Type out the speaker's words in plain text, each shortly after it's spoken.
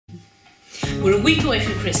We're a week away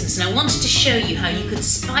from Christmas and I wanted to show you how you could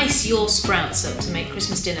spice your sprouts up to make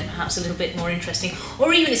Christmas dinner perhaps a little bit more interesting,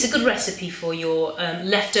 or even it's a good recipe for your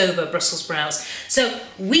leftover Brussels sprouts. So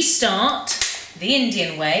we start the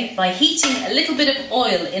Indian way by heating a little bit of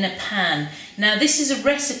oil in a pan. Now this is a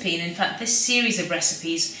recipe, and in fact this series of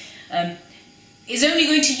recipes is only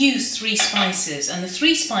going to use 3 spices, and the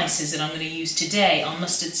 3 spices that I'm going to use today are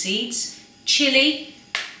mustard seeds, chilli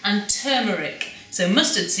and turmeric. So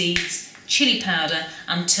mustard seeds, chilli powder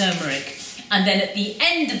and turmeric. And then at the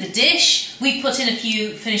end of the dish we put in a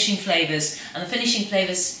few finishing flavours, and the finishing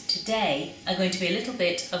flavours today are going to be a little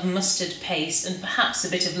bit of mustard paste and perhaps a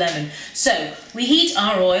bit of lemon. So we heat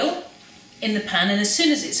our oil in the pan, and as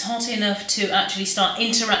soon as it's hot enough to actually start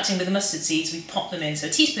interacting with the mustard seeds, we pop them in. So a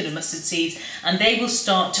teaspoon of mustard seeds, and they will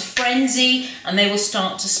start to frenzy and they will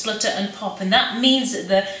start to splutter and pop, and that means that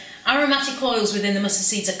the aromatic oils within the mustard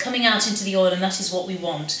seeds are coming out into the oil, and that is what we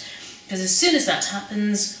want. Because as soon as that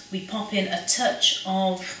happens, we pop in a touch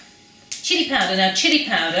of chilli powder. Now chilli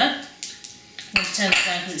powder, I'm going to turn it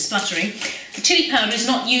down because it's spluttering. The chilli powder is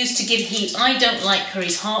not used to give heat. I don't like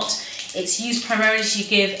curries hot. It's used primarily to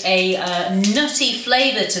give a nutty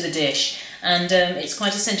flavour to the dish, and it's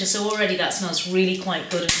quite essential. So already that smells really quite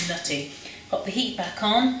good and nutty. Pop the heat back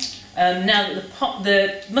on. Now that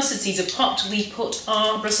the mustard seeds are popped, we put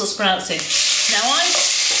our Brussels sprouts in. Now I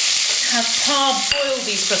have parboiled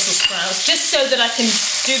these Brussels sprouts just so that I can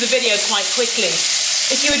do the video quite quickly.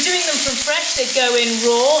 If you were doing them from fresh, they'd go in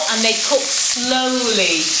raw and they cook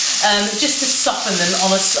slowly, just to soften them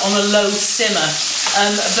on a low simmer.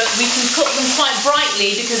 But we can cook them quite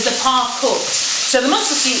brightly because they're par-cooked. So the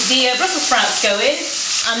Brussels sprouts go in,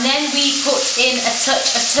 and then we put in a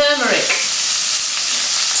touch of turmeric.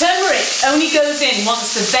 Turmeric only goes in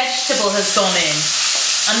once the vegetable has gone in,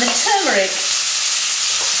 and the turmeric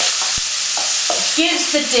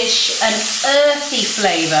gives the dish an earthy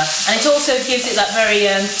flavour, and it also gives it that very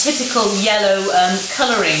typical yellow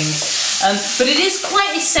colouring. But it is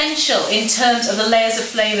quite essential in terms of the layers of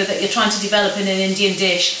flavour that you're trying to develop in an Indian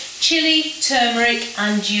dish. Chilli, turmeric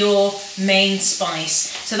and your main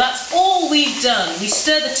spice. So that's all we've done. We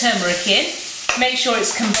stir the turmeric in, make sure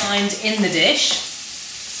it's combined in the dish,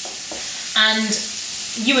 and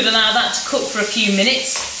you would allow that to cook for a few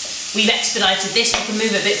minutes. We've expedited this, we can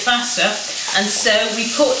move a bit faster, and so we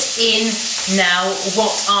put in now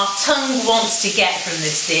what our tongue wants to get from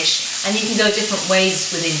this dish, and you can go different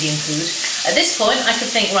ways with Indian food. At this point I could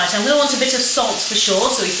think, right, I'm going to want a bit of salt for sure,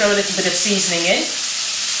 so we throw a little bit of seasoning in.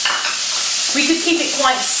 We could keep it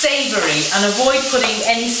quite savoury and avoid putting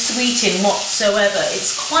any sweet in whatsoever.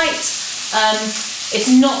 It's it's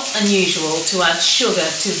not unusual to add sugar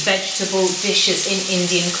to vegetable dishes in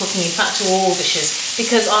Indian cooking, in fact to all dishes,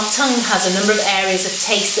 because our tongue has a number of areas of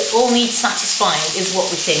taste that all need satisfying, is what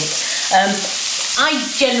we think. I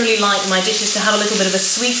generally like my dishes to have a little bit of a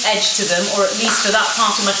sweet edge to them, or at least for that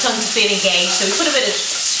part of my tongue to feel engaged, so we put a bit of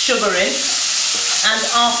sugar in. And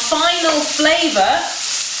our final flavour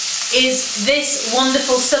is this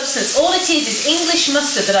wonderful substance. All it is English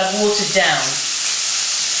mustard that I've watered down.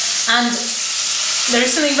 And there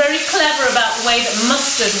is something very clever about the way that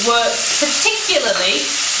mustard works, particularly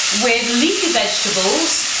with leafy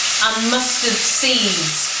vegetables and mustard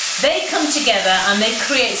seeds. They come together and they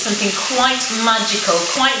create something quite magical,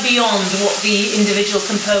 quite beyond what the individual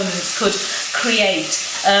components could create.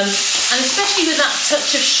 And especially with that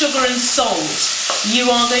touch of sugar and salt, you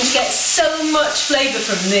are going to get so much flavour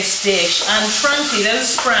from this dish, and frankly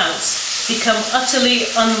those sprouts become utterly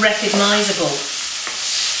unrecognisable.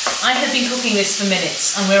 I have been cooking this for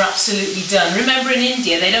minutes and we're absolutely done. Remember, in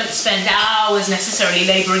India they don't spend hours necessarily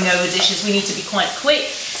labouring over dishes. We need to be quite quick.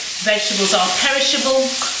 Vegetables are perishable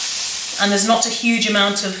and there's not a huge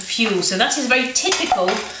amount of fuel. So that is a very typical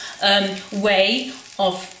way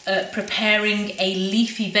of preparing a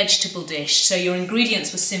leafy vegetable dish. So your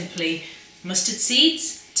ingredients were simply mustard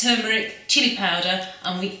seeds, turmeric, chilli powder,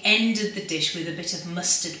 and we ended the dish with a bit of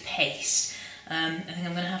mustard paste. I think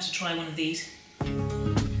I'm going to have to try one of these.